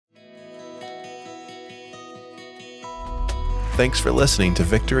Thanks for listening to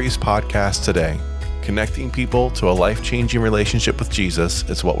Victory's podcast today. Connecting people to a life-changing relationship with Jesus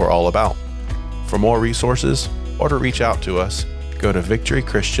is what we're all about. For more resources or to reach out to us, go to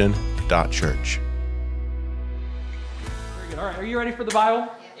victorychristian.church. Very good. All right, are you ready for the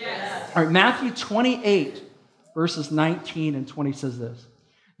Bible? Yes. All right, Matthew 28, verses 19 and 20 says this.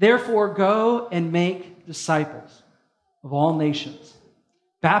 Therefore, go and make disciples of all nations,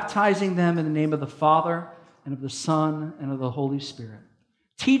 baptizing them in the name of the Father and of the Son and of the Holy Spirit,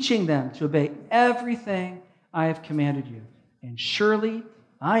 teaching them to obey everything I have commanded you. And surely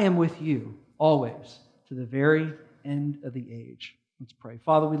I am with you always to the very end of the age. Let's pray.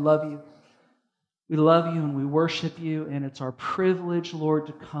 Father, we love you. We love you and we worship you, and it's our privilege, Lord,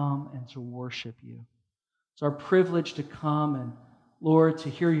 to come and to worship you. It's our privilege to come and, Lord, to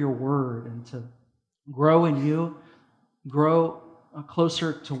hear your word and to grow in you, grow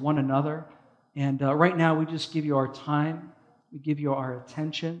closer to one another. And right now, we just give you our time. We give you our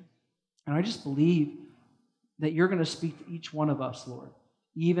attention. And I just believe that you're going to speak to each one of us, Lord,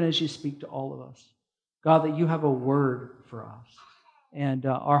 even as you speak to all of us. God, that you have a word for us. And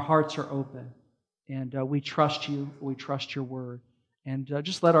our hearts are open. And we trust you. We trust your word. And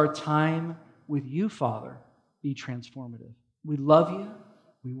just let our time with you, Father, be transformative. We love you.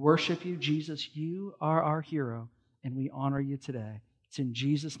 We worship you. Jesus, you are our hero. And we honor you today. It's in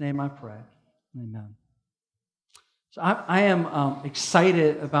Jesus' name I pray. Amen. So I am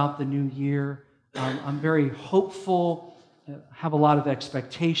excited about the new year. I'm very hopeful, have a lot of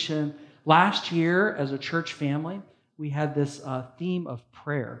expectation. Last year, as a church family, we had this theme of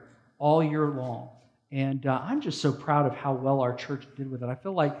prayer all year long. And I'm just so proud of how well our church did with it. I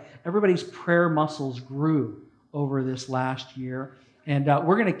feel like everybody's prayer muscles grew over this last year. And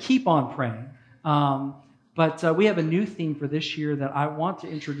we're going to keep on praying. But we have a new theme for this year that I want to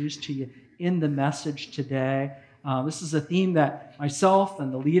introduce to you in the message today. This is a theme that myself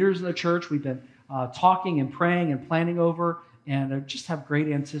and the leaders in the church, we've been talking and praying and planning over, and just have great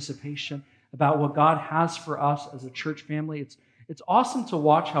anticipation about what God has for us as a church family. It's awesome to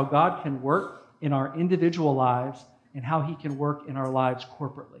watch how God can work in our individual lives and how he can work in our lives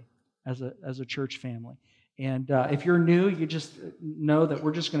corporately as a church family. And if you're new, you just know that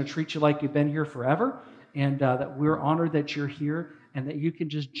we're just going to treat you like you've been here forever, and that we're honored that you're here, and that you can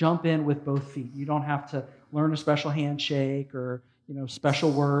just jump in with both feet. You don't have to learn a special handshake or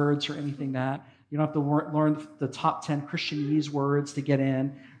special words or anything that. You don't have to learn the top 10 Christianese words to get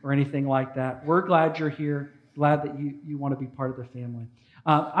in or anything like that. We're glad you're here, glad that you want to be part of the family.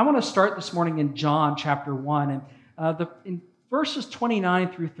 I want to start this morning in John chapter 1. And in verses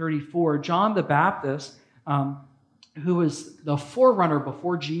 29 through 34, John the Baptist, who was the forerunner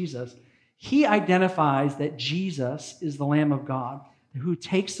before Jesus, he identifies that Jesus is the Lamb of God who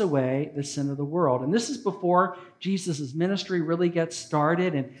takes away the sin of the world. And this is before Jesus' ministry really gets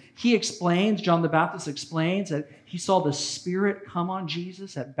started. And John the Baptist explains that he saw the Spirit come on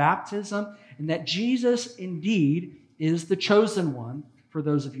Jesus at baptism, and that Jesus indeed is the chosen one. For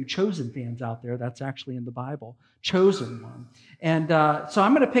those of you Chosen fans out there, that's actually in the Bible, chosen one. And so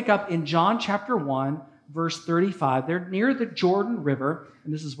I'm going to pick up in John chapter 1, verse 35. They're near the Jordan River,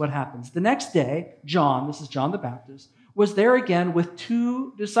 and this is what happens. The next day, John, this is John the Baptist, was there again with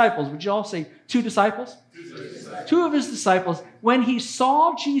two disciples. Would you all say two disciples? Two of his disciples. When he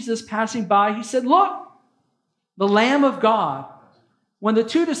saw Jesus passing by, he said, "Look, the Lamb of God." When the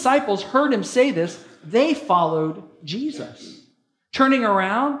two disciples heard him say this, they followed Jesus. Turning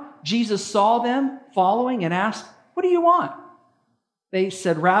around, Jesus saw them following and asked, "What do you want?" They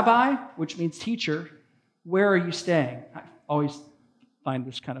said, "Rabbi," which means teacher, "where are you staying?" I always find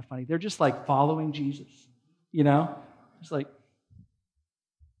this kind of funny. They're just like following Jesus, It's like,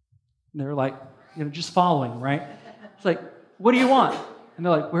 they're like, just following, right? It's like, "What do you want?" And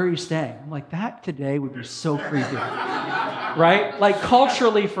they're like, "Where are you staying?" I'm like, that today would be so creepy, right? Like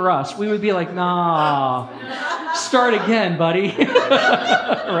culturally for us, we would be like, "Nah, start again, buddy,"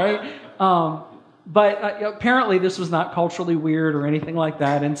 right? But apparently this was not culturally weird or anything like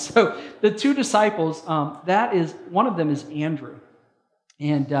that. And so the two disciples, one of them is Andrew.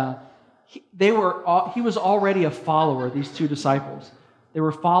 And he was already a follower, these two disciples. They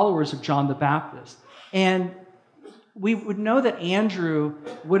were followers of John the Baptist. And we would know that Andrew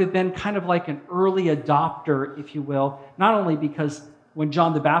would have been kind of like an early adopter, if you will, not only because when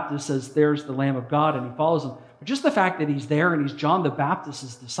John the Baptist says, "There's the Lamb of God," and he follows him, but just the fact that he's there and he's John the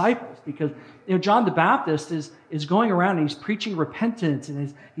Baptist's disciples, because John the Baptist is going around and he's preaching repentance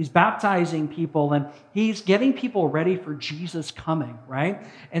and he's baptizing people and he's getting people ready for Jesus coming, right?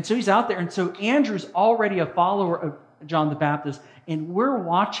 And so he's out there. And so Andrew's already a follower of John the Baptist, and we're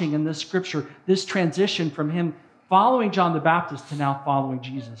watching in this scripture this transition from him following John the Baptist to now following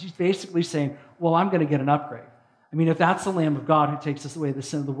Jesus. He's basically saying, well, I'm going to get an upgrade. I mean, if that's the Lamb of God who takes away the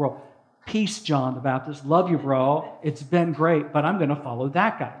sin of the world, peace, John the Baptist. Love you, bro. It's been great, but I'm going to follow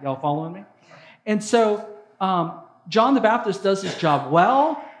that guy. Y'all following me? And so John the Baptist does his job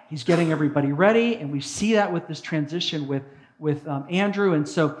well. He's getting everybody ready, and we see that with this transition with Andrew. And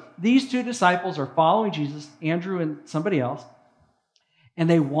so these two disciples are following Jesus, Andrew and somebody else, and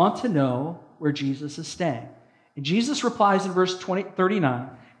they want to know where Jesus is staying. And Jesus replies in verse 39,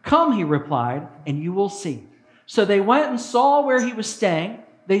 "Come," he replied, "and you will see." So they went and saw where he was staying.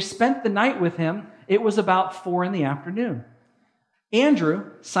 They spent the night with him. It was about 4 p.m. Andrew,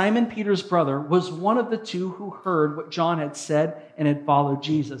 Simon Peter's brother, was one of the two who heard what John had said and had followed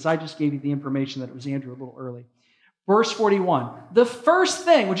Jesus. I just gave you the information that it was Andrew a little early. Verse 41, the first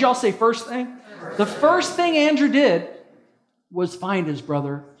thing, would you all say first thing? The first thing Andrew did was find his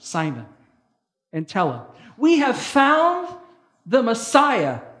brother Simon and tell him, "We have found the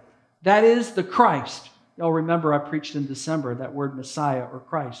Messiah, that is the Christ." Y'all remember I preached in December, that word Messiah or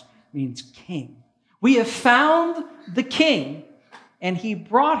Christ means king. "We have found the king," and he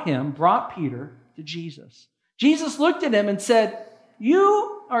brought Peter to Jesus. Jesus looked at him and said,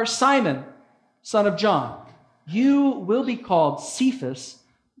 "You are Simon, son of John. You will be called Cephas,"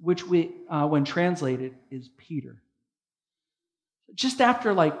 which when translated is Peter. Just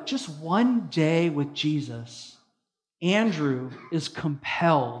after just one day with Jesus, Andrew is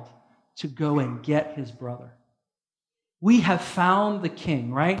compelled to go and get his brother. We have found the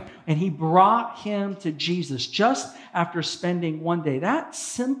king, right? And he brought him to Jesus just after spending one day. That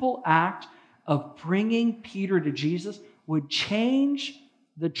simple act of bringing Peter to Jesus would change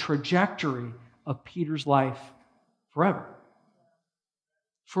the trajectory of Peter's life forever.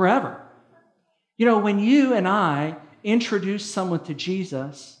 Forever. You know, when you and I introduce someone to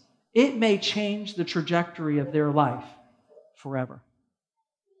Jesus, it may change the trajectory of their life forever.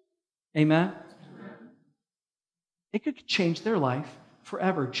 Amen? It could change their life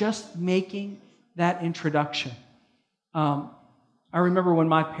forever, just making that introduction. I remember when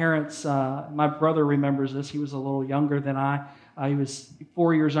my parents, my brother remembers this, he was a little younger than I. He was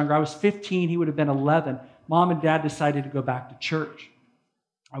 4 years younger. I was 15, he would have been 11. Mom and Dad decided to go back to church.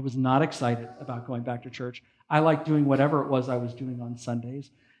 I was not excited about going back to church. I liked doing whatever it was I was doing on Sundays.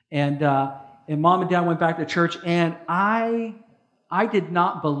 And Mom and Dad went back to church, and I did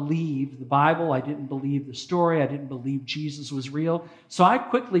not believe the Bible. I didn't believe the story. I didn't believe Jesus was real. So I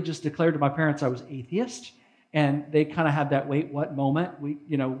quickly just declared to my parents I was atheist, and they kind of had that wait, what moment. We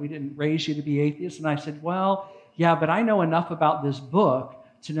didn't raise you to be atheists. And I said, well, yeah, but I know enough about this book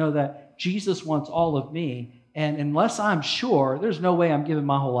to know that Jesus wants all of me, and unless I'm sure, there's no way I'm giving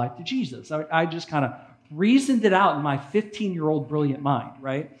my whole life to Jesus. I just kind of reasoned it out in my 15-year-old brilliant mind,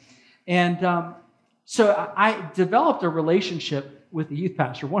 right? And so I developed a relationship with the youth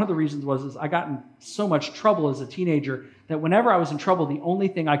pastor. One of the reasons was I got in so much trouble as a teenager that whenever I was in trouble, the only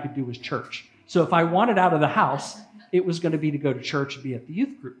thing I could do was church. So if I wanted out of the house, it was going to be to go to church and be at the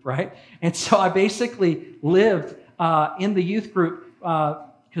youth group, right? And so I basically lived in the youth group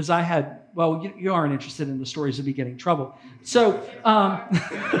because I had, well, you aren't interested in the stories of me getting in trouble. So,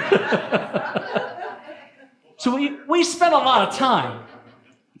 so we spent a lot of time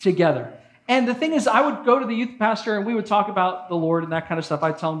together. And the thing is, I would go to the youth pastor and we would talk about the Lord and that kind of stuff.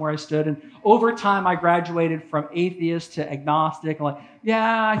 I'd tell him where I stood. And over time, I graduated from atheist to agnostic. I'm like,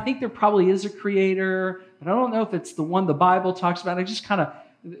 yeah, I think there probably is a creator, but I don't know if it's the one the Bible talks about. I just kind of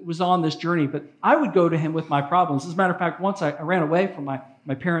was on this journey. But I would go to him with my problems. As a matter of fact, once I ran away from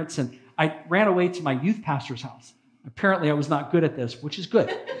my parents and I ran away to my youth pastor's house. Apparently, I was not good at this, which is good.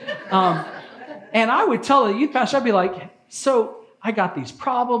 And I would tell the youth pastor, I'd be like, so I got these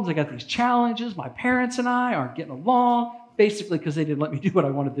problems, I got these challenges, my parents and I aren't getting along, basically because they didn't let me do what I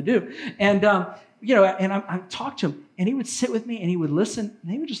wanted to do. And, and I talked to him, and he would sit with me, and he would listen,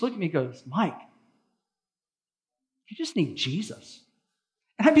 and he would just look at me and goes, Mike, you just need Jesus.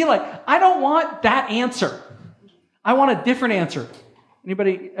 And I'd be like, I don't want that answer. I want a different answer.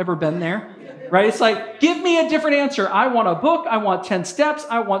 Anybody ever been there? Right? It's like, give me a different answer. I want a book. I want 10 steps.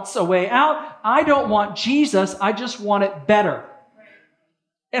 I want a way out. I don't want Jesus. I just want it better.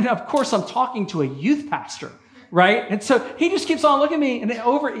 And of course, I'm talking to a youth pastor, right? And so he just keeps on looking at me, and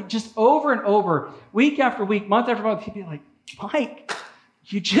over and over, week after week, month after month, he'd be like, Mike,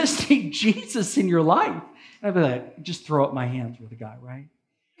 you just need Jesus in your life. And I'd be like, just throw up my hands with the guy, right?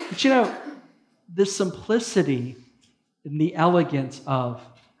 But the simplicity and the elegance of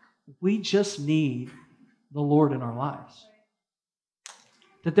we just need the Lord in our lives.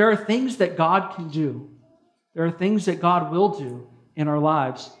 That there are things that God can do. There are things that God will do in our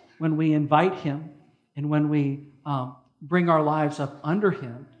lives when we invite him and when we bring our lives up under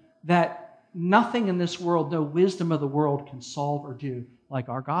him, that nothing in this world, no wisdom of the world can solve or do like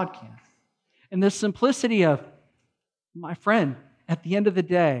our God can. And the simplicity of, my friend, at the end of the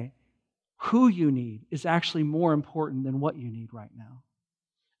day, who you need is actually more important than what you need right now.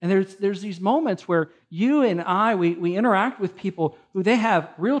 And there's these moments where you and I, we interact with people who they have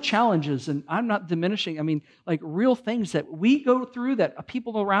real challenges, and I'm not diminishing, like real things that we go through, that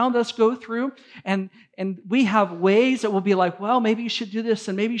people around us go through, and we have ways that we'll be like, well, maybe you should do this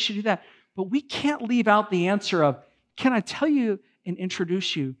and maybe you should do that. But we can't leave out the answer of, can I tell you and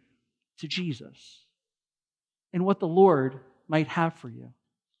introduce you to Jesus and what the Lord might have for you?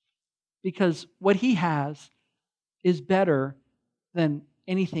 Because what he has is better than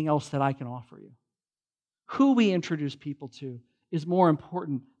anything else that I can offer you. Who we introduce people to is more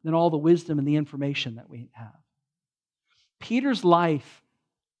important than all the wisdom and the information that we have. Peter's life,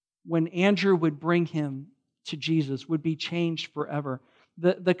 when Andrew would bring him to Jesus, would be changed forever.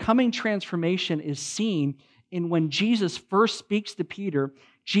 The coming transformation is seen in when Jesus first speaks to Peter.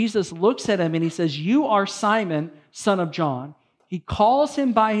 Jesus looks at him and he says, "You are Simon, son of John." He calls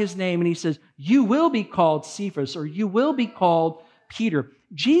him by his name and he says, "You will be called Cephas," or "You will be called Peter."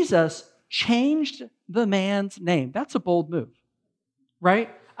 Jesus changed the man's name. That's a bold move, right?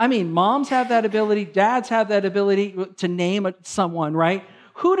 Moms have that ability, dads have that ability to name someone, right?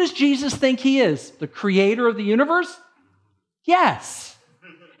 Who does Jesus think he is? The creator of the universe? Yes.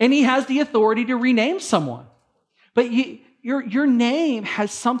 And he has the authority to rename someone. But your name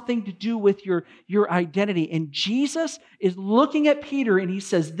has something to do with your identity. And Jesus is looking at Peter and he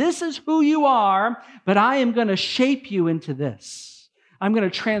says, "This is who you are, but I am going to shape you into this. I'm going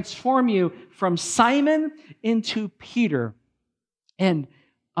to transform you from Simon into Peter and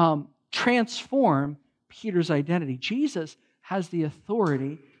transform Peter's identity." Jesus has the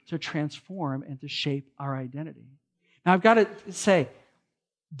authority to transform and to shape our identity. Now, I've got to say,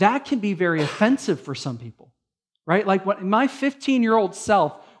 that can be very offensive for some people, right? Like what my 15-year-old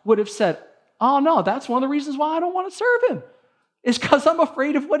self would have said, "Oh no, that's one of the reasons why I don't want to serve him. It's because I'm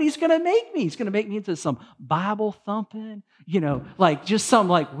afraid of what he's going to make me. He's going to make me into some Bible thumping, like just some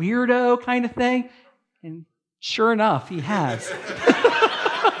like weirdo kind of thing." And sure enough, he has.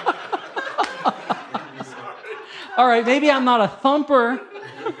 All right, maybe I'm not a thumper,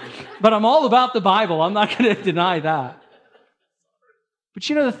 but I'm all about the Bible. I'm not going to deny that. But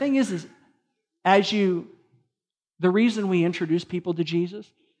the thing is the reason we introduce people to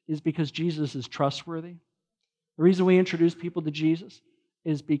Jesus is because Jesus is trustworthy. The reason we introduce people to Jesus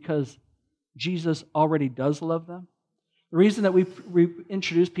is because Jesus already does love them. The reason that we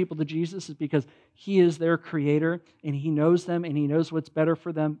introduce people to Jesus is because he is their creator and he knows them and he knows what's better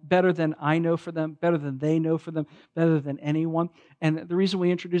for them, better than I know for them, better than they know for them, better than anyone. And the reason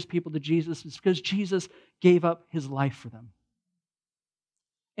we introduce people to Jesus is because Jesus gave up his life for them.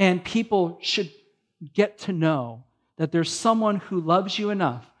 And people should get to know that there's someone who loves you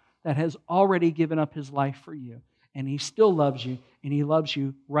enough that has already given up his life for you. And he still loves you, and he loves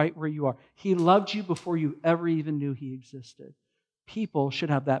you right where you are. He loved you before you ever even knew he existed. People should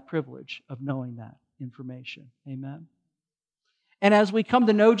have that privilege of knowing that information. Amen? And as we come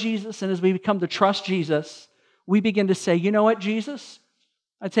to know Jesus and as we come to trust Jesus, we begin to say, "You know what, Jesus?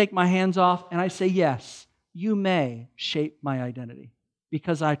 I take my hands off and I say, yes, you may shape my identity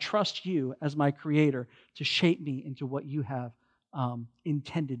because I trust you as my creator to shape me into what you have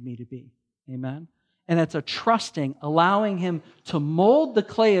intended me to be." Amen? And it's a trusting, allowing him to mold the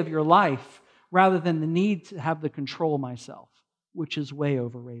clay of your life rather than the need to have the control myself, which is way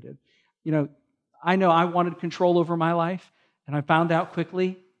overrated. I know I wanted control over my life, and I found out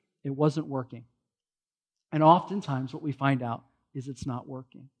quickly it wasn't working. And oftentimes what we find out is it's not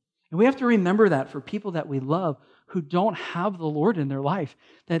working. And we have to remember that for people that we love who don't have the Lord in their life,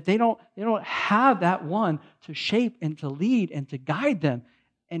 that they don't have that one to shape and to lead and to guide them.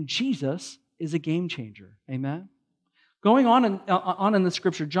 And Jesus is a game changer. Amen? Going on in the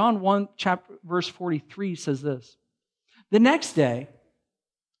scripture, John 1, verse 43 says this. The next day,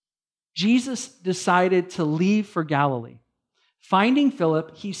 Jesus decided to leave for Galilee. Finding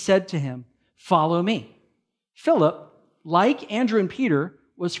Philip, he said to him, "Follow me." Philip, like Andrew and Peter,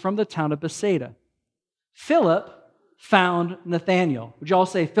 was from the town of Bethsaida. Philip found Nathanael. Would you all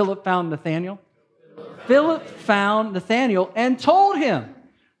say Philip found Nathanael? Philip found Nathanael and told him,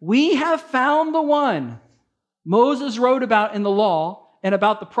 "We have found the one Moses wrote about in the law and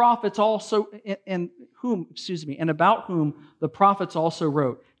about the prophets also, and about whom the prophets also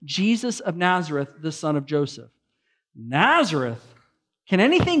wrote, Jesus of Nazareth, the son of Joseph." Nazareth? Can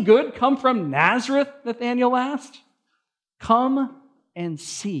anything good come from Nazareth? Nathanael asked. "Come and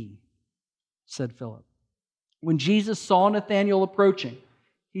see." said Philip. When Jesus saw Nathanael approaching,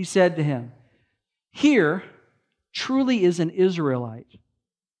 he said to him, "Here truly is an Israelite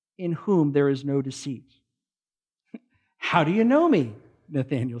in whom there is no deceit." "How do you know me?"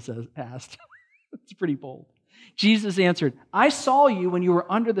 Nathanael asked. It's pretty bold. Jesus answered, "I saw you when you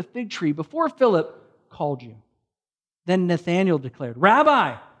were under the fig tree before Philip called you." Then Nathanael declared,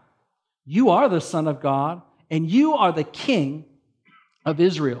 "Rabbi, you are the Son of God, and you are the King of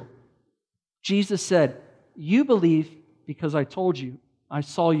Israel." Jesus said, "You believe because I told you I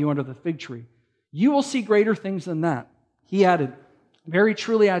saw you under the fig tree. You will see greater things than that." He added, "Very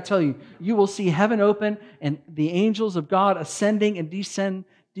truly I tell you, you will see heaven open and the angels of God ascending and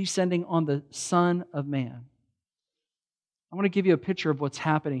descending on the Son of Man." I want to give you a picture of what's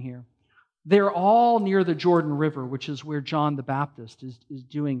happening here. They're all near the Jordan River, which is where John the Baptist is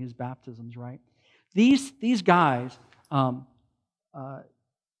doing his baptisms, right? These guys,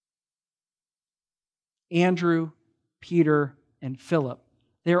 Andrew, Peter, and Philip,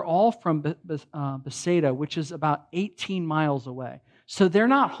 they're all from Bethsaida, which is about 18 miles away. So they're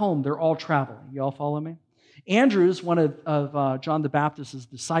not home, they're all traveling. You all follow me? Andrew's one of John the Baptist's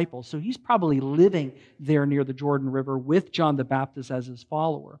disciples, so he's probably living there near the Jordan River with John the Baptist as his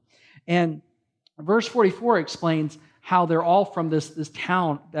follower. And verse 44 explains how they're all from this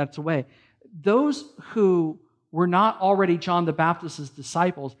town that's away. Those who were not already John the Baptist's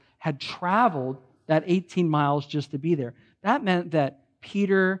disciples had traveled that 18 miles just to be there. That meant that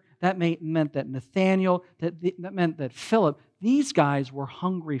Peter, that meant that Nathanael, that meant that Philip, these guys were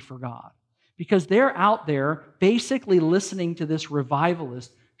hungry for God because they're out there basically listening to this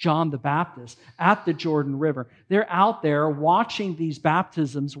revivalist, John the Baptist, at the Jordan River. They're out there watching these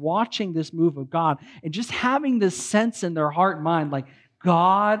baptisms, watching this move of God, and just having this sense in their heart and mind like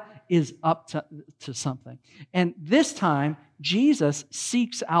God is up to something. And this time, Jesus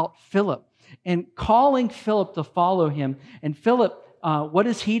seeks out Philip and calling Philip to follow him. And Philip, what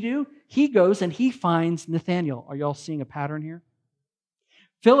does he do? He goes and he finds Nathanael. Are y'all seeing a pattern here?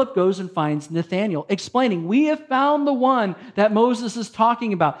 Philip goes and finds Nathanael, explaining, "We have found the one that Moses is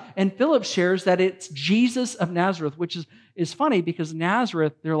talking about." And Philip shares that it's Jesus of Nazareth, which is funny because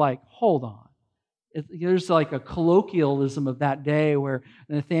Nazareth, they're like, hold on. There's like a colloquialism of that day where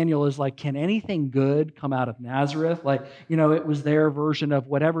Nathanael is like, can anything good come out of Nazareth? Like, it was their version of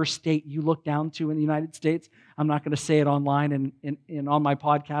whatever state you look down to in the United States. I'm not going to say it online and on my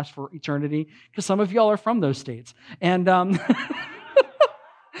podcast for eternity because some of y'all are from those states. And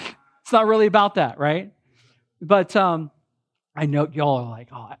it's not really about that, right? But I know y'all are like,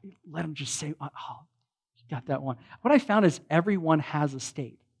 oh, let him just say, oh, you got that one. What I found is everyone has a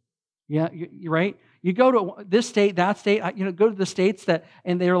state. Yeah, you're right. You go to this state, that state, go to the states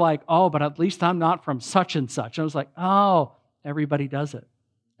and they're like, oh, but at least I'm not from such and such. And I was like, oh, everybody does it.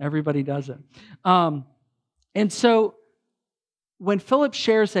 Everybody does it. And so when Philip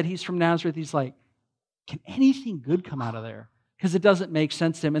shares that he's from Nazareth, he's like, can anything good come out of there? Because it doesn't make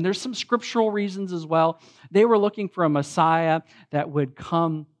sense to him. And there's some scriptural reasons as well. They were looking for a Messiah that would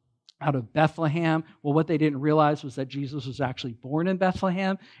come out of Bethlehem. Well, what they didn't realize was that Jesus was actually born in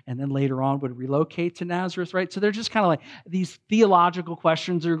Bethlehem and then later on would relocate to Nazareth, right? So they're just kind of like these theological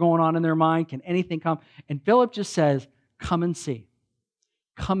questions are going on in their mind. Can anything come? And Philip just says, come and see.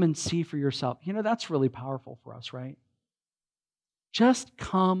 Come and see for yourself. That's really powerful for us, right? Just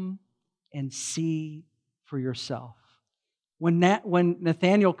come and see for yourself. When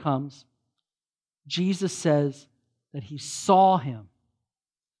Nathanael comes, Jesus says that he saw him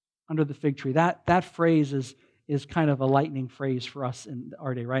under the fig tree. That phrase is kind of a lightning phrase for us in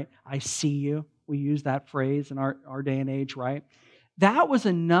our day, right? I see you. We use that phrase in our day and age, right? That was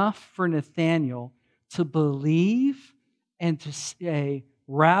enough for Nathanael to believe and to say,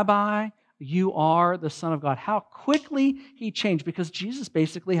 Rabbi, you are the Son of God. How quickly he changed, because Jesus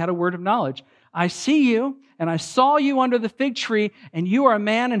basically had a word of knowledge. I see you, and I saw you under the fig tree, and you are a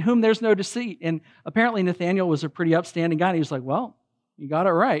man in whom there's no deceit. And apparently Nathanael was a pretty upstanding guy, and he was like, well, you got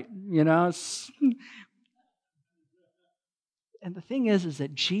it right, And the thing is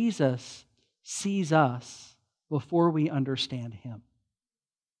that Jesus sees us before we understand him.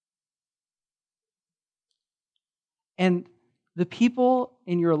 And the people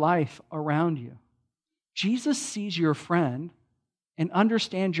in your life around you, Jesus sees your friend and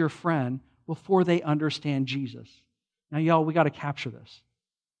understands your friend before they understand Jesus. Now, y'all, we got to capture this.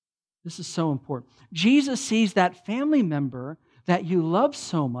 This is so important. Jesus sees that family member that you love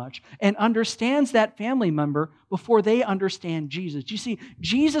so much and understands that family member before they understand Jesus. You see,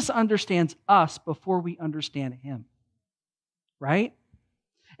 Jesus understands us before we understand him, right?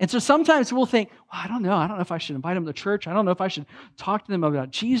 And so sometimes we'll think, well, I don't know if I should invite them to church. I don't know if I should talk to them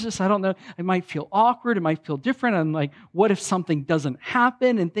about Jesus. I don't know. It might feel awkward. It might feel different. I'm like, what if something doesn't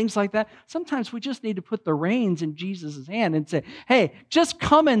happen and things like that? Sometimes we just need to put the reins in Jesus' hand and say, hey, just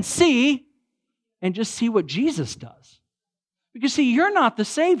come and see and just see what Jesus does. Because see, you're not the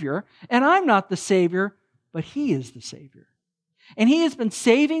Savior and I'm not the Savior, but He is the Savior. And He has been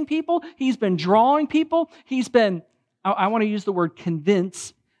saving people. He's been drawing people. He's been, I want to use the word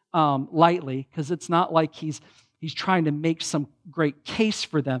convince lightly, because it's not like he's trying to make some great case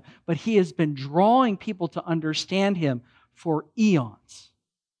for them, but He has been drawing people to understand Him for eons.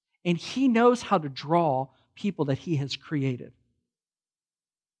 And He knows how to draw people that He has created.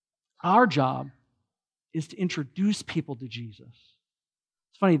 Our job is to introduce people to Jesus.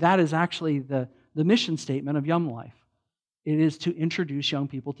 It's funny, that is actually the mission statement of Young Life. It is to introduce young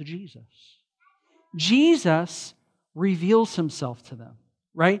people to Jesus. Jesus reveals Himself to them,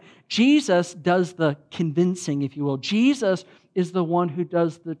 right? Jesus does the convincing, if you will. Jesus is the one who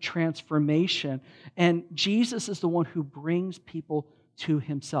does the transformation, and Jesus is the one who brings people to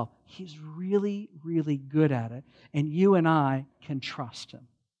Himself. He's really, really good at it, and you and I can trust Him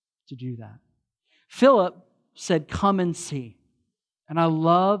to do that. Philip said, come and see. And I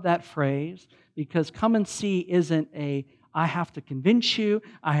love that phrase, because come and see isn't I have to convince you,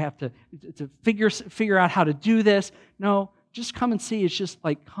 I have to figure out how to do this. No, just come and see. It's just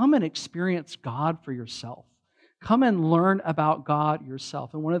like, come and experience God for yourself. Come and learn about God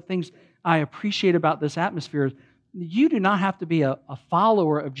yourself. And one of the things I appreciate about this atmosphere is you do not have to be a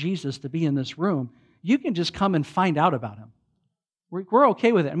follower of Jesus to be in this room. You can just come and find out about Him. We're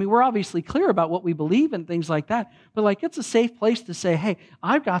okay with it. I mean, we're obviously clear about what we believe and things like that, but like it's a safe place to say, hey,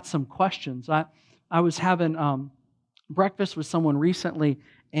 I've got some questions. I was having breakfast with someone recently,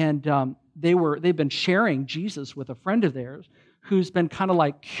 and they've been sharing Jesus with a friend of theirs who's been kind of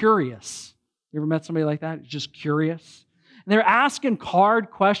like curious. You ever met somebody like that? Just curious. And they're asking hard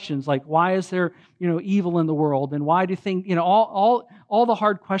questions like, why is there, evil in the world? And why do things, all the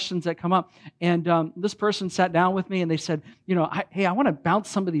hard questions that come up. And this person sat down with me and they said, hey, I want to bounce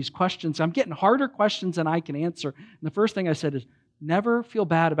some of these questions. I'm getting harder questions than I can answer. And the first thing I said is, never feel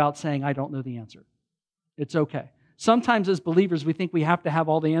bad about saying, I don't know the answer. It's okay. Sometimes as believers, we think we have to have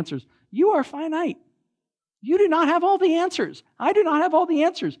all the answers. You are finite. You do not have all the answers. I do not have all the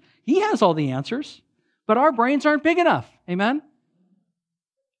answers. He has all the answers. But our brains aren't big enough. Amen?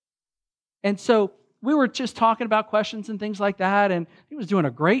 And so we were just talking about questions and things like that, and he was doing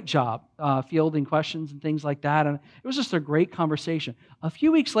a great job fielding questions and things like that, and it was just a great conversation. A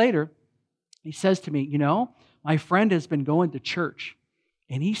few weeks later, he says to me, my friend has been going to church,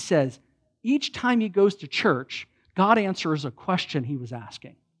 and he says, each time he goes to church, God answers a question he was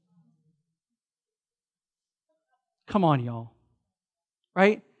asking. Come on, y'all.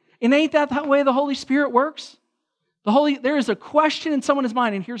 Right? And ain't that the way the Holy Spirit works? There is a question in someone's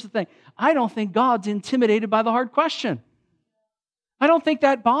mind, and here's the thing. I don't think God's intimidated by the hard question. I don't think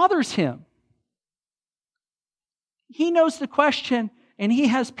that bothers Him. He knows the question, and He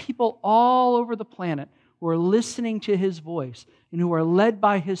has people all over the planet who are listening to His voice and who are led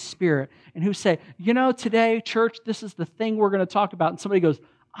by His Spirit and who say, today, church, this is the thing we're going to talk about. And somebody goes,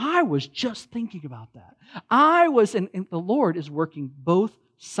 I was just thinking about that. And the Lord is working both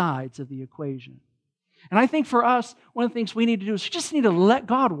sides of the equation. And I think for us, one of the things we need to do is we just need to let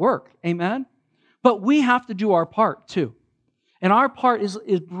God work. Amen? But we have to do our part too. And our part is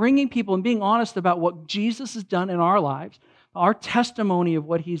bringing people and being honest about what Jesus has done in our lives, our testimony of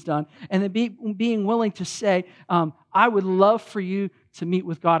what He's done, and then being willing to say, I would love for you to meet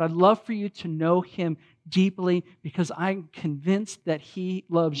with God. I'd love for you to know Him deeply because I'm convinced that He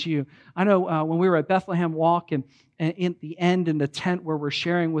loves you. I know when we were at Bethlehem Walk and in the end in the tent where we're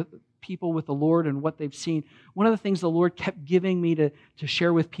sharing with people with the Lord and what they've seen, one of the things the Lord kept giving me to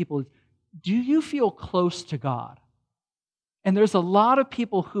share with people is, do you feel close to God? And there's a lot of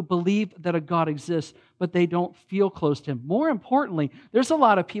people who believe that a God exists, but they don't feel close to Him. More importantly, there's a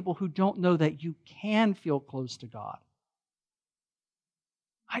lot of people who don't know that you can feel close to God.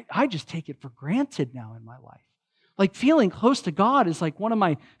 I just take it for granted now in my life. Like feeling close to God is like one of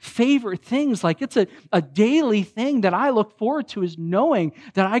my favorite things. Like it's a daily thing that I look forward to, is knowing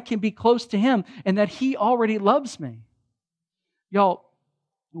that I can be close to Him and that He already loves me. Y'all,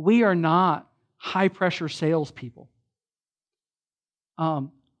 we are not high-pressure salespeople.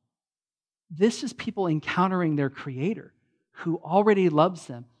 This is people encountering their Creator who already loves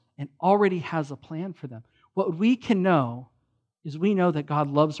them and already has a plan for them. What we can know is we know that God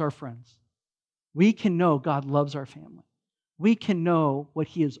loves our friends. We can know God loves our family. We can know what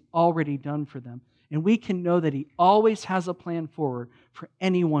He has already done for them. And we can know that he always has a plan forward for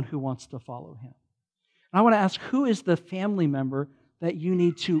anyone who wants to follow him. And I want to ask, who is the family member that you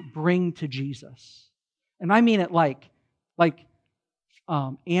need to bring to Jesus? And I mean it like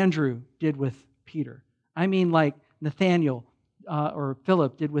Andrew did with Peter. I mean like Nathaniel or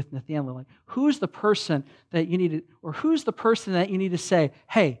Philip did with Nathanael. Like, who's the person that you need to, or who's the person that you need to say,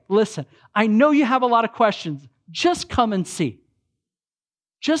 hey, listen, I know you have a lot of questions. Just come and see.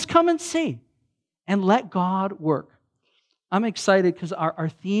 Just come and see and let God work. I'm excited because our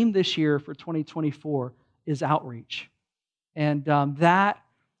theme this year for 2024 is outreach. And that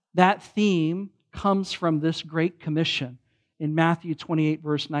theme comes from this great commission in Matthew 28,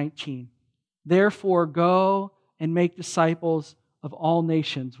 verse 19. Therefore, go and make disciples of all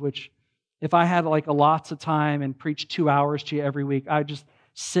nations, which if I had like a lots of time and preach 2 hours to you every week, I'd just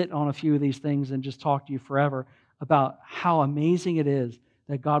sit on a few of these things and just talk to you forever about how amazing it is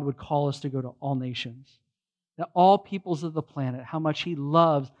that God would call us to go to all nations, that all peoples of the planet, how much He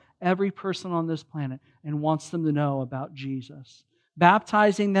loves every person on this planet and wants them to know about Jesus.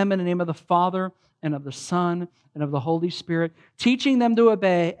 Baptizing them in the name of the Father and of the Son and of the Holy Spirit, teaching them to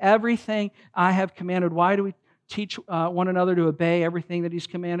obey everything I have commanded. Why do we teach one another to obey everything that He's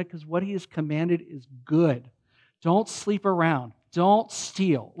commanded? Because what He has commanded is good. Don't sleep around. Don't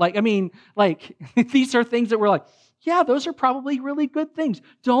steal. These are things that we're like, yeah, those are probably really good things.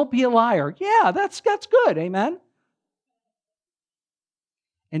 Don't be a liar. Yeah, that's good. Amen?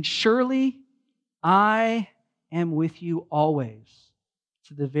 And surely I am with you always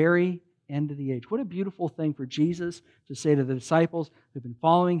to the very end of the age. What a beautiful thing for Jesus to say to the disciples who've been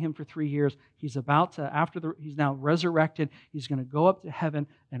following Him for 3 years. He's about to, he's now resurrected. He's going to go up to heaven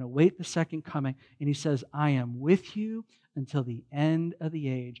and await the second coming. And He says, I am with you until the end of the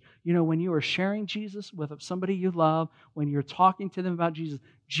age. You know, when you are sharing Jesus with somebody you love, when you're talking to them about Jesus,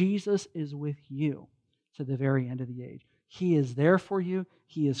 Jesus is with you to the very end of the age. He is there for you.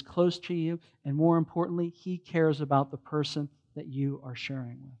 He is close to you. And more importantly, He cares about the person that you are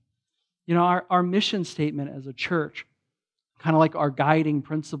sharing with. You know, our mission statement as a church, kind of like our guiding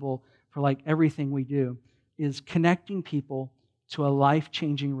principle for like everything we do, is connecting people to a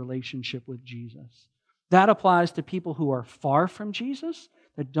life-changing relationship with Jesus. That applies to people who are far from Jesus,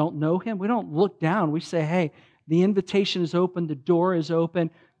 that don't know Him. We don't look down. We say, hey, the invitation is open, the door is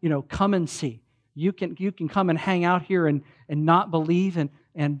open, come and see. You can come and hang out here and not believe,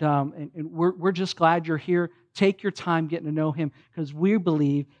 and we're just glad you're here. Take your time getting to know Him, because we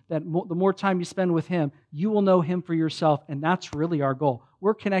believe that the more time you spend with Him, you will know Him for yourself, and that's really our goal.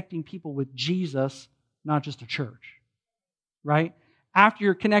 We're connecting people with Jesus, not just a church, right? After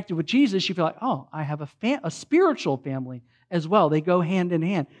you're connected with Jesus, you feel like, oh, I have a spiritual family as well. They go hand in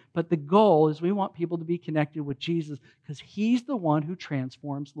hand. But the goal is we want people to be connected with Jesus because He's the one who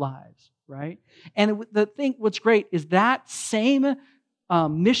transforms lives, right? And what's great is that same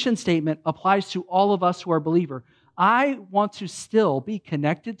mission statement applies to all of us who are believers. I want to still be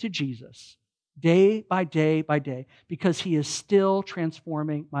connected to Jesus day by day by day because He is still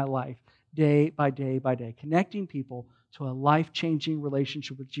transforming my life day by day by day. Connecting people to a life-changing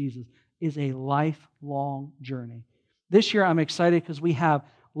relationship with Jesus is a lifelong journey. This year I'm excited because we have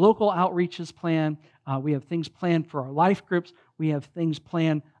local outreaches planned. We have things planned for our life groups. We have things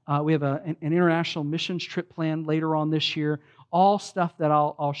planned. We have an international missions trip planned later on this year. All stuff that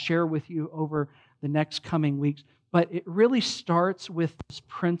I'll share with you over the next coming weeks. But it really starts with this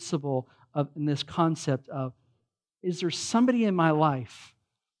principle and this concept of, is there somebody in my life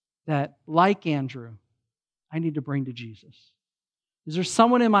that, like Andrew, I need to bring to Jesus? Is there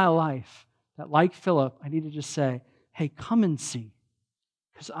someone in my life that, like Philip, I need to just say, hey, come and see?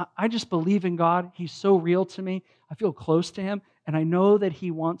 Because I just believe in God. He's so real to me. I feel close to Him, and I know that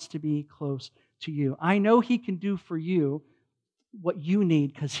He wants to be close to you. I know He can do for you what you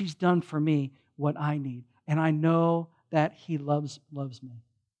need because He's done for me what I need. And I know that He loves me.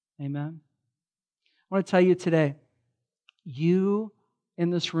 Amen? I want to tell you today, you in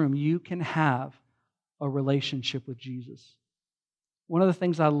this room, you can have a relationship with Jesus. One of the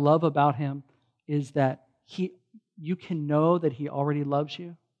things I love about Him is that you can know that He already loves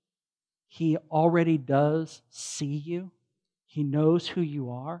you. He already does see you. He knows who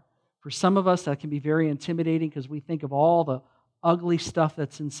you are. For some of us, that can be very intimidating because we think of all the ugly stuff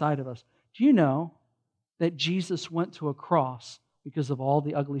that's inside of us. Do you know that Jesus went to a cross because of all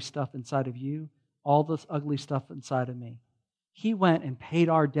the ugly stuff inside of you, all this ugly stuff inside of me? He went and paid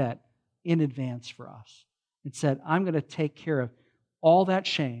our debt in advance for us and said, I'm going to take care of all that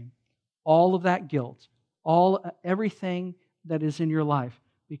shame, all of that guilt, everything that is in your life,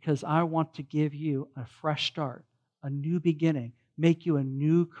 because I want to give you a fresh start, a new beginning, make you a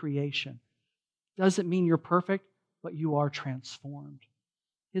new creation. Doesn't mean you're perfect, but you are transformed.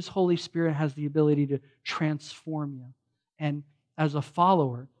 His Holy Spirit has the ability to transform you. And as a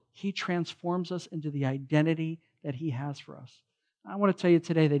follower, He transforms us into the identity that He has for us. I want to tell you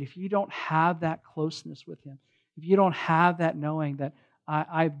today that if you don't have that closeness with Him, if you don't have that knowing that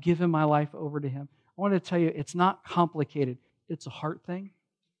I've given my life over to Him, I want to tell you it's not complicated. It's a heart thing.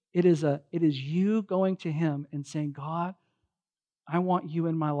 It is you going to Him and saying, God, I want you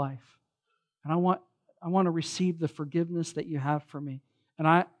in my life. And I want to receive the forgiveness that you have for me. And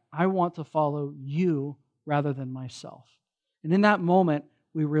I want to follow you rather than myself. And in that moment,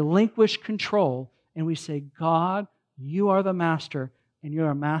 we relinquish control and we say, God, you are the master, and you're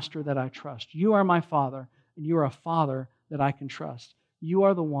a master that I trust. You are my Father, and you are a Father that I can trust. You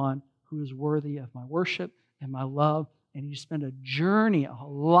are the one who is worthy of my worship and my love, and you spend a journey, a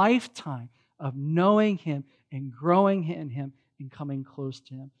lifetime of knowing Him and growing in Him and coming close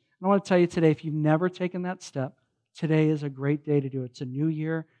to Him. And I want to tell you today, if you've never taken that step, today is a great day to do it. It's a new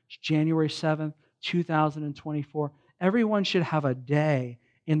year. It's January 7th, 2024. Everyone should have a day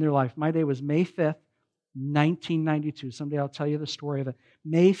in their life. My day was May 5th, 1992. Someday I'll tell you the story of it.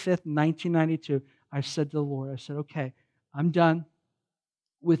 May 5th, 1992, I said to the Lord, I said, okay, I'm done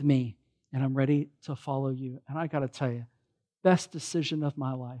with me, and I'm ready to follow you. And I got to tell you, best decision of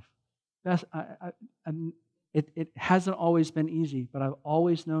my life. It hasn't always been easy, but I've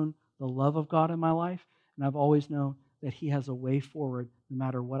always known the love of God in my life, and I've always known that He has a way forward no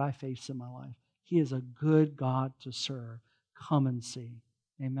matter what I face in my life. He is a good God to serve. Come and see.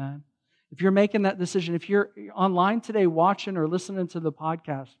 Amen. If you're making that decision, if you're online today watching or listening to the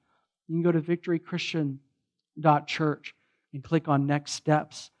podcast, you can go to victorychristian.church and click on Next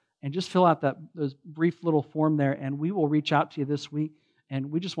Steps and just fill out those brief little form there, and we will reach out to you this week,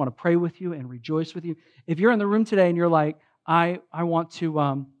 and we just want to pray with you and rejoice with you. If you're in the room today and you're like, I want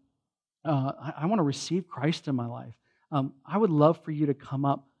to receive Christ in my life, I would love for you to come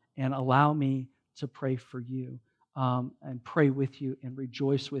up and allow me to pray for you. And pray with you and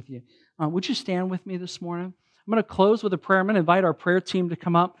rejoice with you. Would you stand with me this morning? I'm going to close with a prayer. I'm going to invite our prayer team to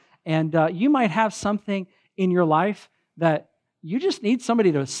come up. And you might have something in your life that you just need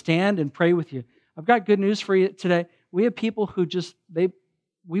somebody to stand and pray with you. I've got good news for you today. We have people who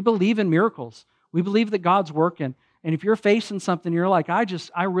we believe in miracles. We believe that God's working. And if you're facing something, you're like, I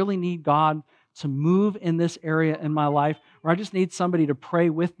really need God to move in this area in my life, or I just need somebody to pray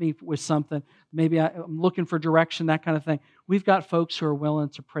with me with something. Maybe I'm looking for direction, that kind of thing. We've got folks who are willing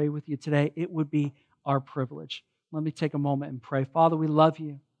to pray with you today. It would be our privilege. Let me take a moment and pray. Father, we love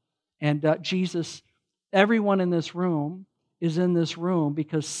you. And Jesus, everyone in this room is in this room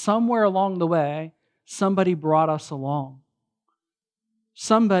because somewhere along the way, somebody brought us along.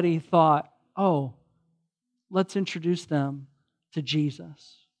 Somebody thought, oh, let's introduce them to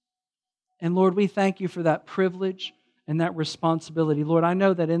Jesus. And Lord, we thank you for that privilege and that responsibility. Lord, I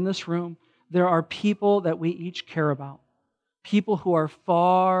know that in this room, there are people that we each care about, people who are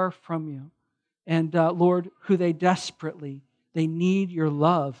far from you, and Lord, who they need your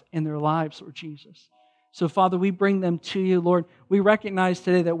love in their lives, Lord Jesus. So Father, we bring them to you, Lord. We recognize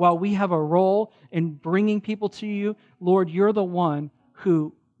today that while we have a role in bringing people to you, Lord, you're the one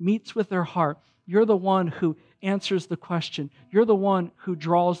who meets with their heart. You're the one who answers the question. You're the one who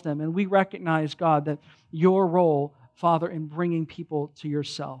draws them. And we recognize, God, that your role, Father, in bringing people to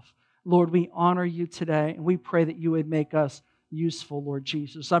yourself. Lord, we honor you today, and we pray that you would make us useful, Lord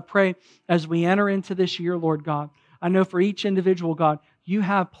Jesus. I pray as we enter into this year, Lord God, I know for each individual, God, you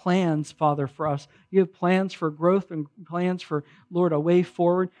have plans, Father, for us. You have plans for growth and plans for, Lord, a way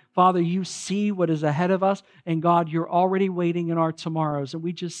forward. Father, you see what is ahead of us, and God, you're already waiting in our tomorrows. And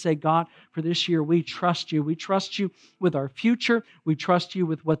we just say, God, for this year, we trust you. We trust you with our future. We trust you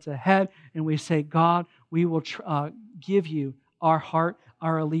with what's ahead. And we say, God, we will give you our heart,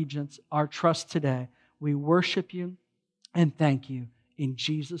 our allegiance, our trust today. We worship you and thank you. In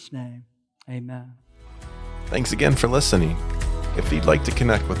Jesus' name, amen. Thanks again for listening. If you'd like to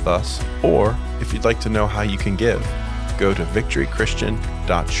connect with us, or if you'd like to know how you can give, go to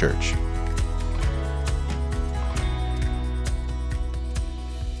victorychristian.church.